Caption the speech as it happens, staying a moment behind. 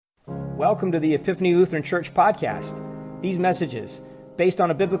Welcome to the Epiphany Lutheran Church podcast. These messages, based on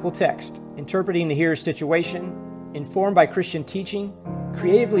a biblical text, interpreting the hearer's situation, informed by Christian teaching,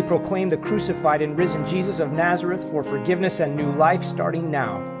 creatively proclaim the crucified and risen Jesus of Nazareth for forgiveness and new life starting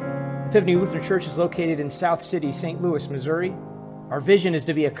now. Epiphany Lutheran Church is located in South City, St. Louis, Missouri. Our vision is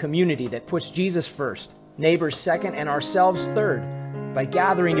to be a community that puts Jesus first, neighbors second, and ourselves third, by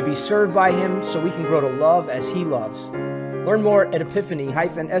gathering to be served by Him so we can grow to love as He loves. Learn more at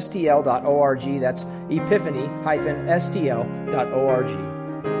epiphany-stl.org. That's epiphany-stl.org.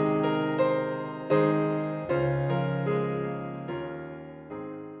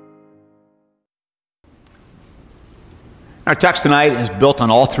 Our text tonight is built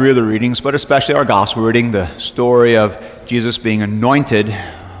on all three of the readings, but especially our gospel reading, the story of Jesus being anointed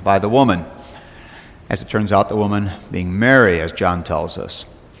by the woman. As it turns out, the woman being Mary, as John tells us.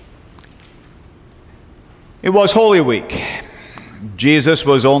 It was Holy Week. Jesus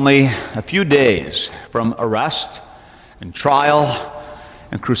was only a few days from arrest and trial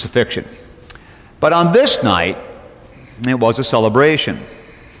and crucifixion. But on this night, it was a celebration.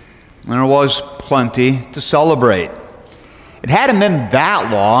 And there was plenty to celebrate. It hadn't been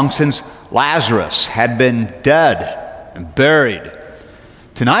that long since Lazarus had been dead and buried.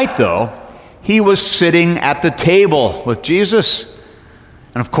 Tonight, though, he was sitting at the table with Jesus.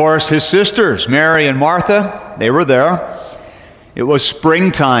 And of course, his sisters, Mary and Martha, they were there. It was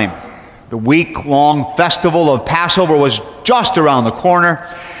springtime. The week-long festival of Passover was just around the corner.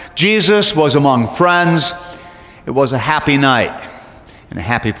 Jesus was among friends. It was a happy night in a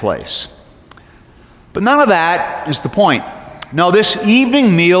happy place. But none of that is the point. No, this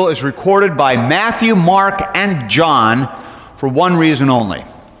evening meal is recorded by Matthew, Mark, and John for one reason only: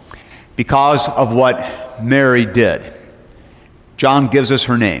 because of what Mary did. John gives us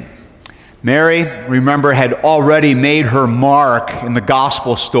her name. Mary, remember, had already made her mark in the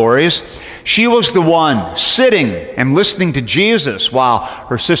gospel stories. She was the one sitting and listening to Jesus while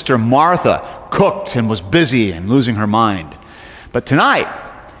her sister Martha cooked and was busy and losing her mind. But tonight,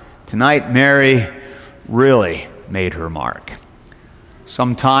 Mary really made her mark.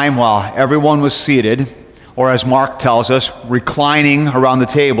 Sometime while everyone was seated, or as Mark tells us, reclining around the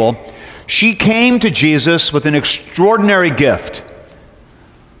table, she came to Jesus with an extraordinary gift.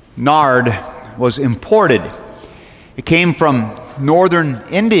 Nard was imported. It came from northern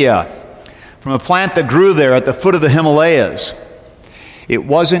India, from a plant that grew there at the foot of the Himalayas. It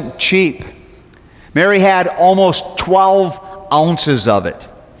wasn't cheap. Mary had almost 12 ounces of it,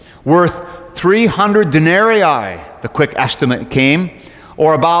 worth 300 denarii, the quick estimate came,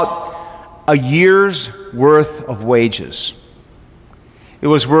 or about a year's worth of wages. It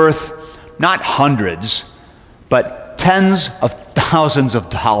was worth not hundreds, but tens of thousands of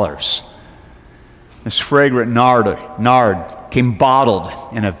dollars. This fragrant nard came bottled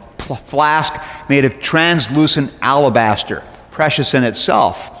in a flask made of translucent alabaster, precious in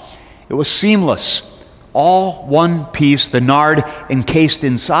itself. It was seamless, all one piece, the nard encased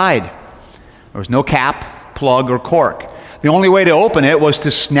inside. There was no cap, plug, or cork. The only way to open it was to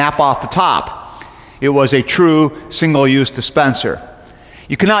snap off the top. It was a true single-use dispenser.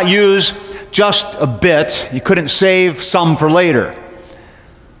 You could not use just a bit. You couldn't save some for later.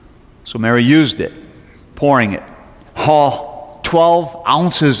 So Mary used it, pouring it, all 12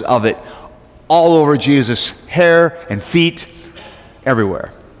 ounces of it, all over Jesus' hair and feet,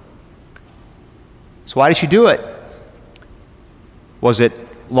 everywhere. So why did she do it? Was it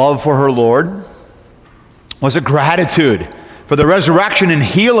love for her Lord? Was it gratitude for the resurrection and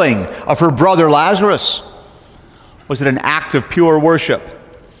healing of her brother Lazarus? Was it an act of pure worship?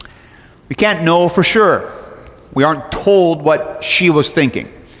 We can't know for sure. We aren't told what she was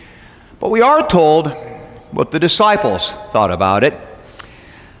thinking. But we are told what the disciples thought about it.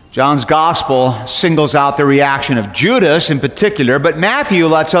 John's gospel singles out the reaction of Judas in particular, but Matthew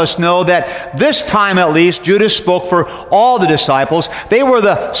lets us know that this time at least, Judas spoke for all the disciples. They were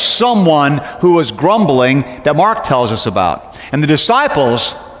the someone who was grumbling that Mark tells us about. And the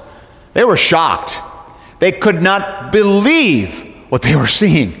disciples, they were shocked. They could not believe what they were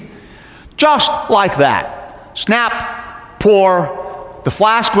seeing. Just like that. Snap, pour, the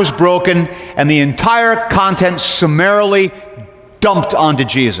flask was broken, and the entire contents summarily dumped onto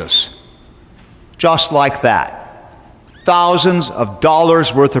Jesus. Just like that. Thousands of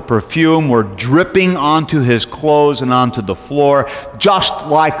dollars worth of perfume were dripping onto his clothes and onto the floor. Just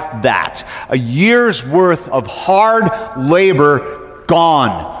like that. A year's worth of hard labor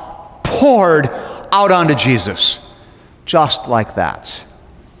gone. Poured out onto Jesus. Just like that.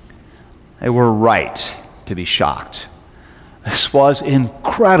 They were right to be shocked. This was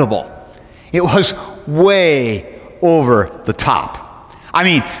incredible. It was way over the top. I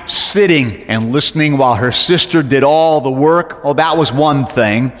mean, sitting and listening while her sister did all the work, well, that was one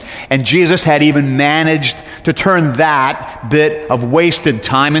thing. And Jesus had even managed to turn that bit of wasted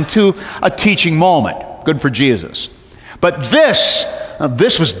time into a teaching moment. Good for Jesus. But this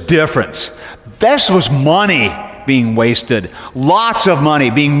was different. This was money being wasted. Lots of money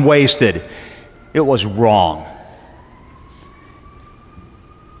being wasted. It was wrong.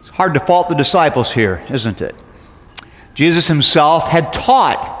 It's hard to fault the disciples here, isn't it? Jesus himself had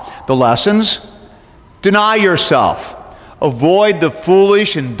taught the lessons. Deny yourself. Avoid the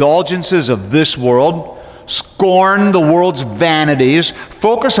foolish indulgences of this world. Scorn the world's vanities.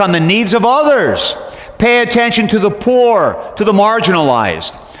 Focus on the needs of others. Pay attention to the poor, to the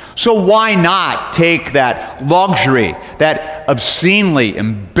marginalized. So why not take that luxury, that obscenely,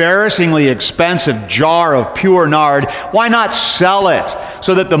 embarrassingly expensive jar of pure nard, why not sell it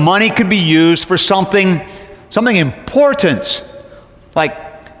so that the money could be used for something important, like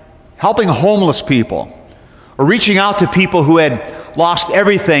helping homeless people, or reaching out to people who had lost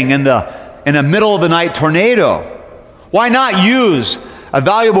everything in a middle of the night tornado? Why not use a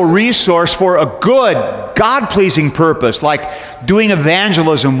valuable resource for a good, God-pleasing purpose, like doing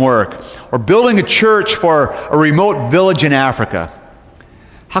evangelism work or building a church for a remote village in Africa?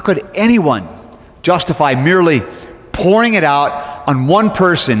 How could anyone justify merely pouring it out on one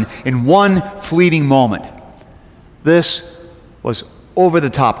person in one fleeting moment? This was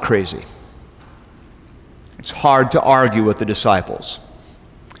over-the-top crazy. It's hard to argue with the disciples.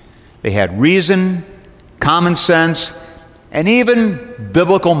 They had reason, common sense, and even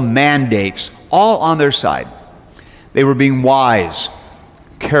biblical mandates all on their side. They were being wise,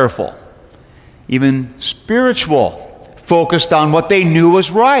 careful, even spiritual, focused on what they knew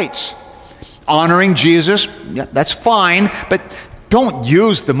was right. Honoring Jesus, yeah, that's fine, but don't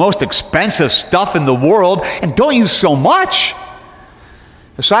use the most expensive stuff in the world, and don't use so much.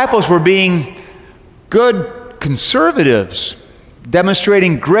 Disciples were being good conservatives,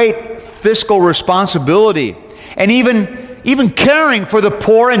 demonstrating great fiscal responsibility, and even caring for the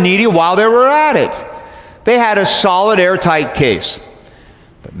poor and needy while they were at it. They had a solid, airtight case.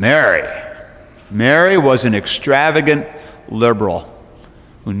 But Mary was an extravagant liberal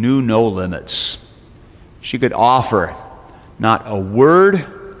who knew no limits. She could offer not a word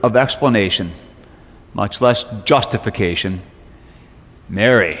of explanation, much less justification.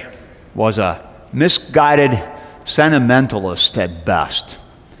 Mary was a misguided sentimentalist at best,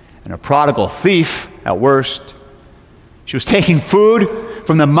 and a prodigal thief at worst. She was taking food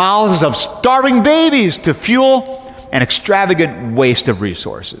from the mouths of starving babies to fuel an extravagant waste of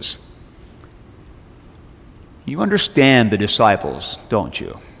resources. You understand the disciples, don't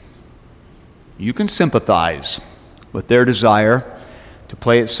you? You can sympathize with their desire to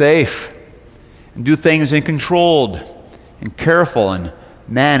play it safe and do things in controlled and careful and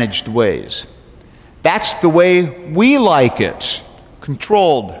managed ways. That's the way we like it,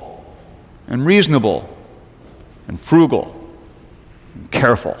 controlled and reasonable and frugal and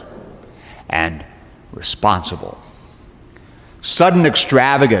careful and responsible. Sudden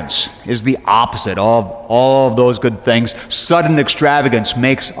extravagance is the opposite of all of those good things. Sudden extravagance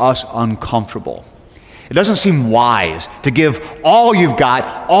makes us uncomfortable. It doesn't seem wise to give all you've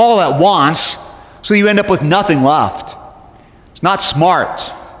got all at once so you end up with nothing left. It's not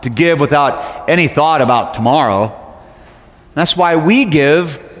smart to give without any thought about tomorrow. That's why we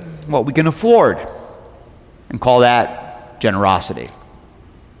give what we can afford and call that generosity.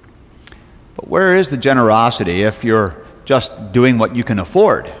 But where is the generosity if you're just doing what you can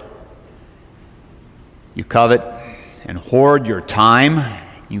afford? You covet and hoard your time.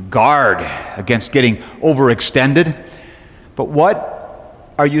 You guard against getting overextended. But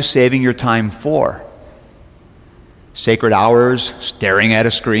what are you saving your time for? Sacred hours staring at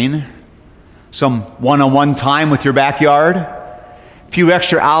a screen? Some one-on-one time with your backyard? A few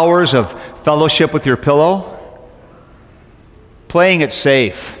extra hours of fellowship with your pillow? Playing it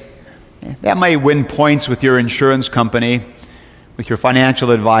safe. That may win points with your insurance company, with your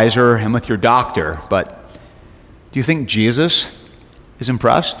financial advisor, and with your doctor, but do you think Jesus is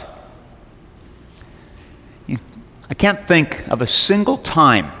impressed? I can't think of a single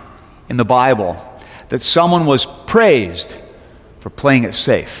time in the Bible that someone was praised for playing it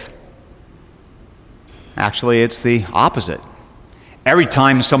safe. Actually, it's the opposite. Every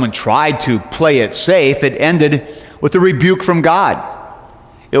time someone tried to play it safe, it ended with a rebuke from God.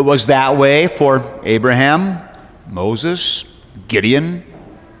 It was that way for Abraham, Moses, Gideon,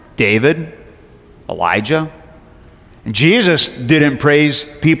 David, Elijah. And Jesus didn't praise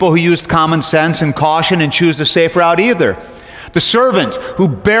people who used common sense and caution and choose the safe route either. The servant who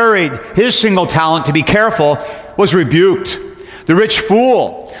buried his single talent to be careful was rebuked. The rich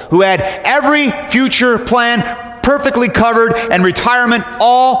fool who had every future plan perfectly covered and retirement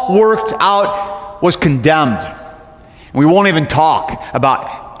all worked out was condemned. And we won't even talk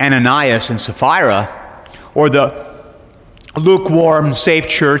about Ananias and Sapphira or the lukewarm, safe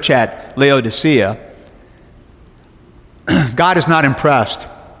church at Laodicea. God is not impressed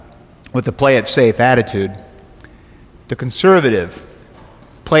with the play-it-safe attitude. The conservative,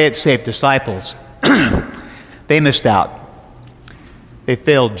 play-it-safe disciples, they missed out. They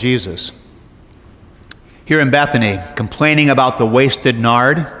failed Jesus. Here in Bethany, complaining about the wasted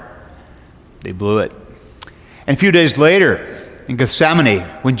nard, they blew it. And a few days later, in Gethsemane,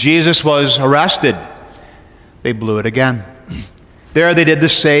 when Jesus was arrested, they blew it again. There they did the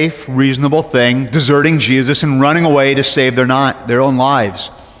safe, reasonable thing, deserting Jesus and running away to save their own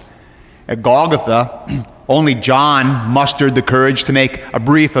lives. At Golgotha, only John mustered the courage to make a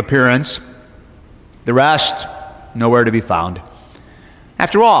brief appearance. The rest, nowhere to be found.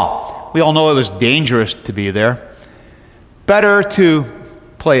 After all, we all know it was dangerous to be there. Better to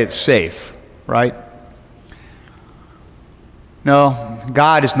play it safe, right? No,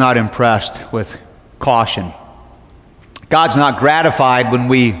 God is not impressed with caution. God's not gratified when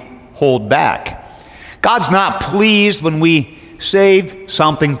we hold back. God's not pleased when we save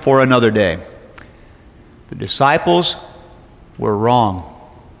something for another day. The disciples were wrong.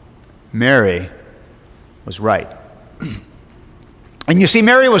 Mary was right. And you see,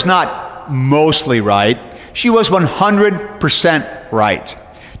 Mary was not mostly right. She was 100% right.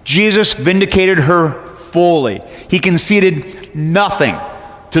 Jesus vindicated her fully. He conceded nothing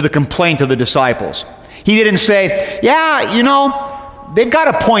to the complaint of the disciples. He didn't say, yeah, you know, they've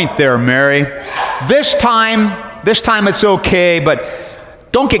got a point there, Mary. This time it's okay, but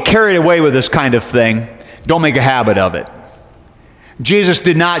don't get carried away with this kind of thing. Don't make a habit of it. Jesus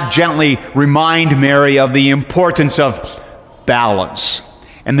did not gently remind Mary of the importance of balance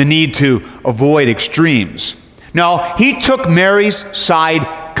and the need to avoid extremes. No, he took Mary's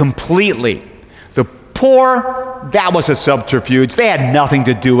side completely. The poor, that was a subterfuge. They had nothing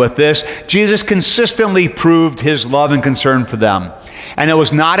to do with this. Jesus consistently proved his love and concern for them. And it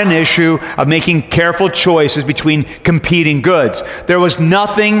was not an issue of making careful choices between competing goods. There was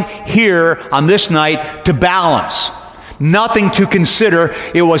nothing here on this night to balance, nothing to consider.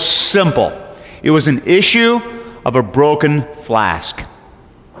 It was simple. It was an issue of a broken flask.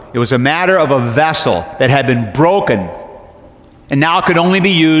 It was a matter of a vessel that had been broken and now could only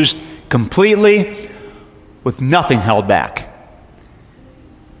be used completely with nothing held back.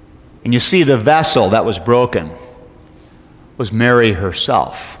 And you see, the vessel that was broken was Mary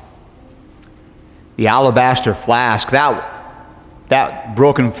herself. The alabaster flask, that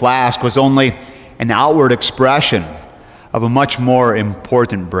broken flask was only an outward expression of a much more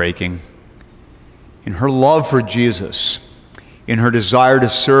important breaking. In her love for Jesus, in her desire to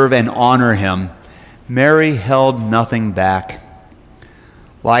serve and honor him, Mary held nothing back.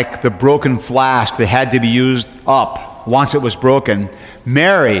 Like the broken flask that had to be used up once it was broken,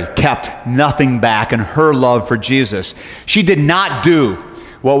 Mary kept nothing back in her love for Jesus. She did not do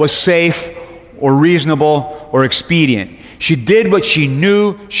what was safe or reasonable or expedient. She did what she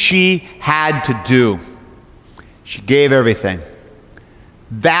knew she had to do. She gave everything.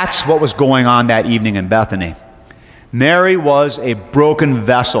 That's what was going on that evening in Bethany. Mary was a broken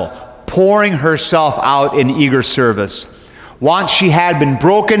vessel, pouring herself out in eager service. Once she had been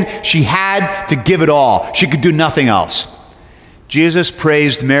broken, she had to give it all. She could do nothing else. Jesus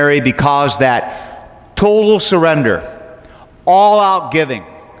praised Mary because that total surrender, all-out giving,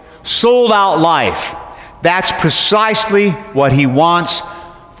 sold-out life, that's precisely what he wants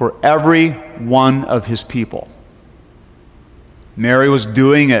for every one of his people. Mary was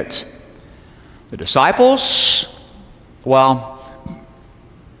doing it. The disciples, well,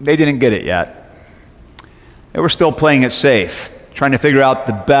 they didn't get it yet. They were still playing it safe, trying to figure out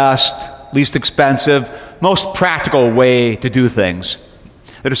the best, least expensive, most practical way to do things.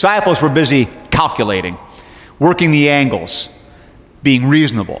 The disciples were busy calculating, working the angles, being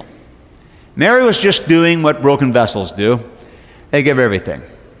reasonable. Mary was just doing what broken vessels do. They give everything.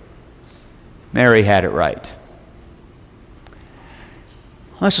 Mary had it right.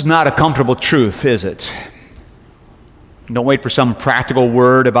 This is not a comfortable truth, is it? Don't wait for some practical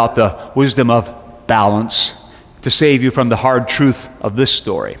word about the wisdom of balance to save you from the hard truth of this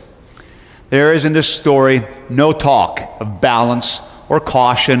story. There is in this story no talk of balance or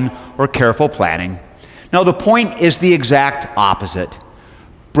caution or careful planning. No, the point is the exact opposite.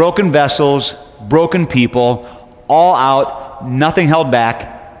 Broken vessels, broken people, all out, nothing held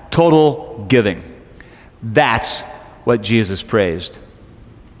back, total giving. That's what Jesus praised.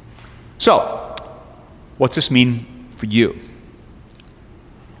 So, what's this mean for you?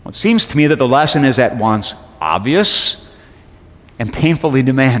 It seems to me that the lesson is at once obvious and painfully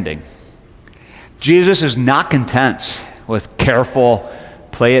demanding. Jesus is not content with careful,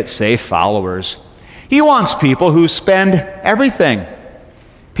 play-it-safe followers. He wants people who spend everything,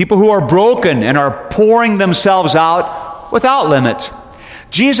 people who are broken and are pouring themselves out without limit.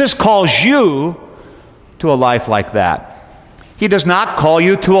 Jesus calls you to a life like that. He does not call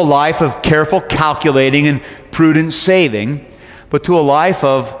you to a life of careful calculating and prudent saving, but to a life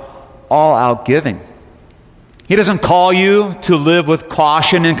of all-out giving. He doesn't call you to live with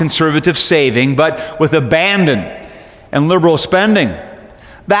caution and conservative saving, but with abandon and liberal spending.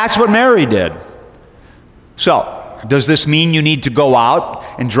 That's what Mary did. So, does this mean you need to go out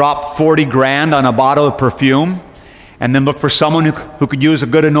and drop 40 grand on a bottle of perfume and then look for someone who could use a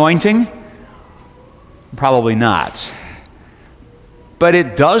good anointing? Probably not. But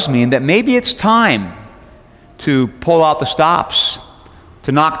it does mean that maybe it's time to pull out the stops,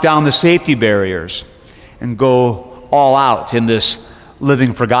 to knock down the safety barriers, and go all out in this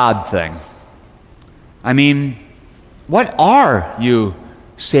living for God thing. I mean, what are you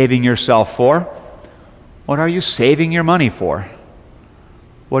saving yourself for? What are you saving your money for?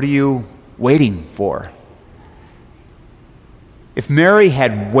 What are you waiting for? If Mary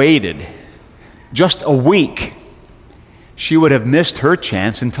had waited just a week, she would have missed her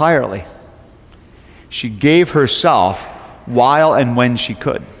chance entirely. She gave herself while and when she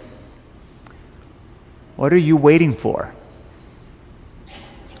could. What are you waiting for?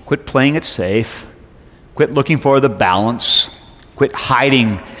 Quit playing it safe. Quit looking for the balance. Quit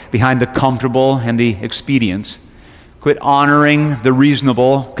hiding behind the comfortable and the expedient. Quit honoring the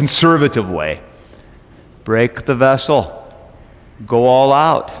reasonable, conservative way. Break the vessel. Go all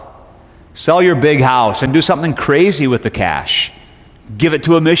out. Sell your big house and do something crazy with the cash. Give it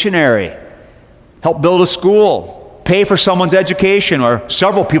to a missionary. Help build a school. Pay for someone's education or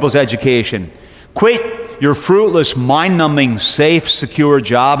several people's education. Quit your fruitless, mind-numbing, safe, secure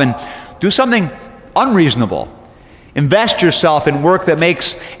job and do something unreasonable. Invest yourself in work that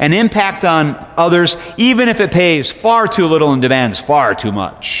makes an impact on others, even if it pays far too little and demands far too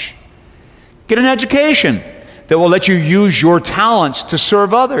much. Get an education that will let you use your talents to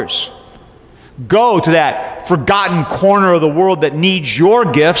serve others. Go to that forgotten corner of the world that needs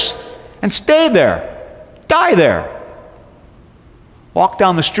your gifts and stay there. Die there. Walk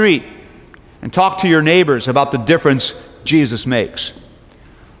down the street and talk to your neighbors about the difference Jesus makes.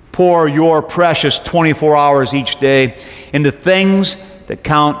 Pour your precious 24 hours each day into things that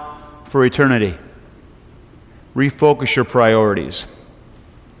count for eternity. Refocus your priorities.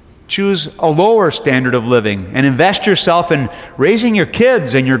 Choose a lower standard of living and invest yourself in raising your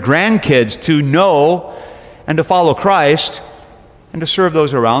kids and your grandkids to know and to follow Christ and to serve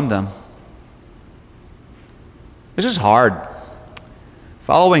those around them. This is hard.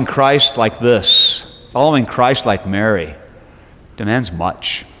 Following Christ like this, following Christ like Mary, demands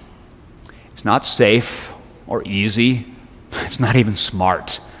much. It's not safe or easy. It's not even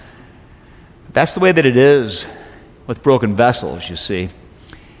smart. But that's the way that it is with broken vessels, you see.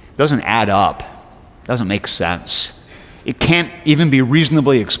 It doesn't add up. It doesn't make sense. It can't even be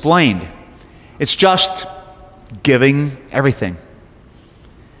reasonably explained. It's just giving everything.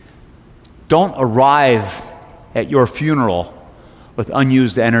 Don't arrive at your funeral with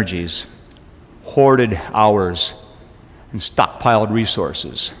unused energies, hoarded hours, and stockpiled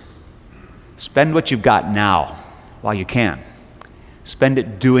resources. Spend what you've got now while you can. Spend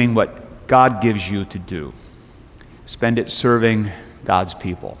it doing what God gives you to do. Spend it serving God's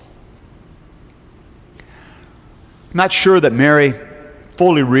people. I'm not sure that Mary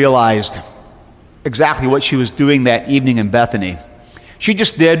fully realized exactly what she was doing that evening in Bethany. She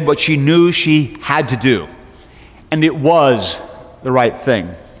just did what she knew she had to do, and it was the right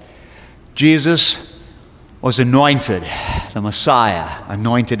thing. Jesus was anointed, the Messiah,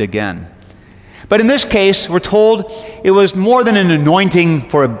 anointed again. But in this case, we're told it was more than an anointing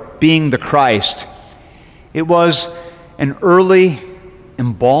for being the Christ. It was an early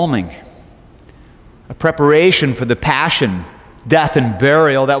embalming, a preparation for the passion, death, and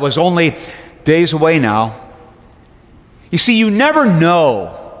burial that was only days away now. You see, you never know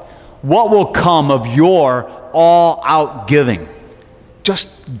what will come of your all-out giving.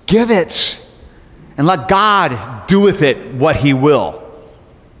 Just give it and let God do with it what He will.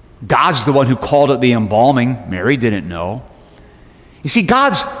 God's the one who called it the embalming. Mary didn't know. You see,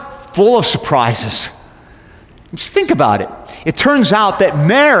 God's full of surprises. Just think about it. It turns out that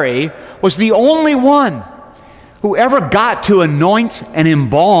Mary was the only one who ever got to anoint and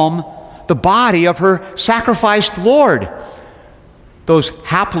embalm the body of her sacrificed Lord. Those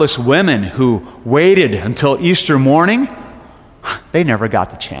hapless women who waited until Easter morning, They never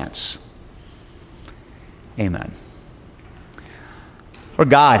got the chance. Amen. Lord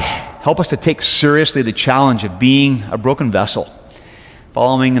God, help us to take seriously the challenge of being a broken vessel,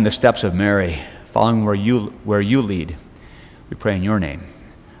 following in the steps of Mary, following where you lead. We pray in your name.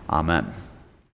 Amen.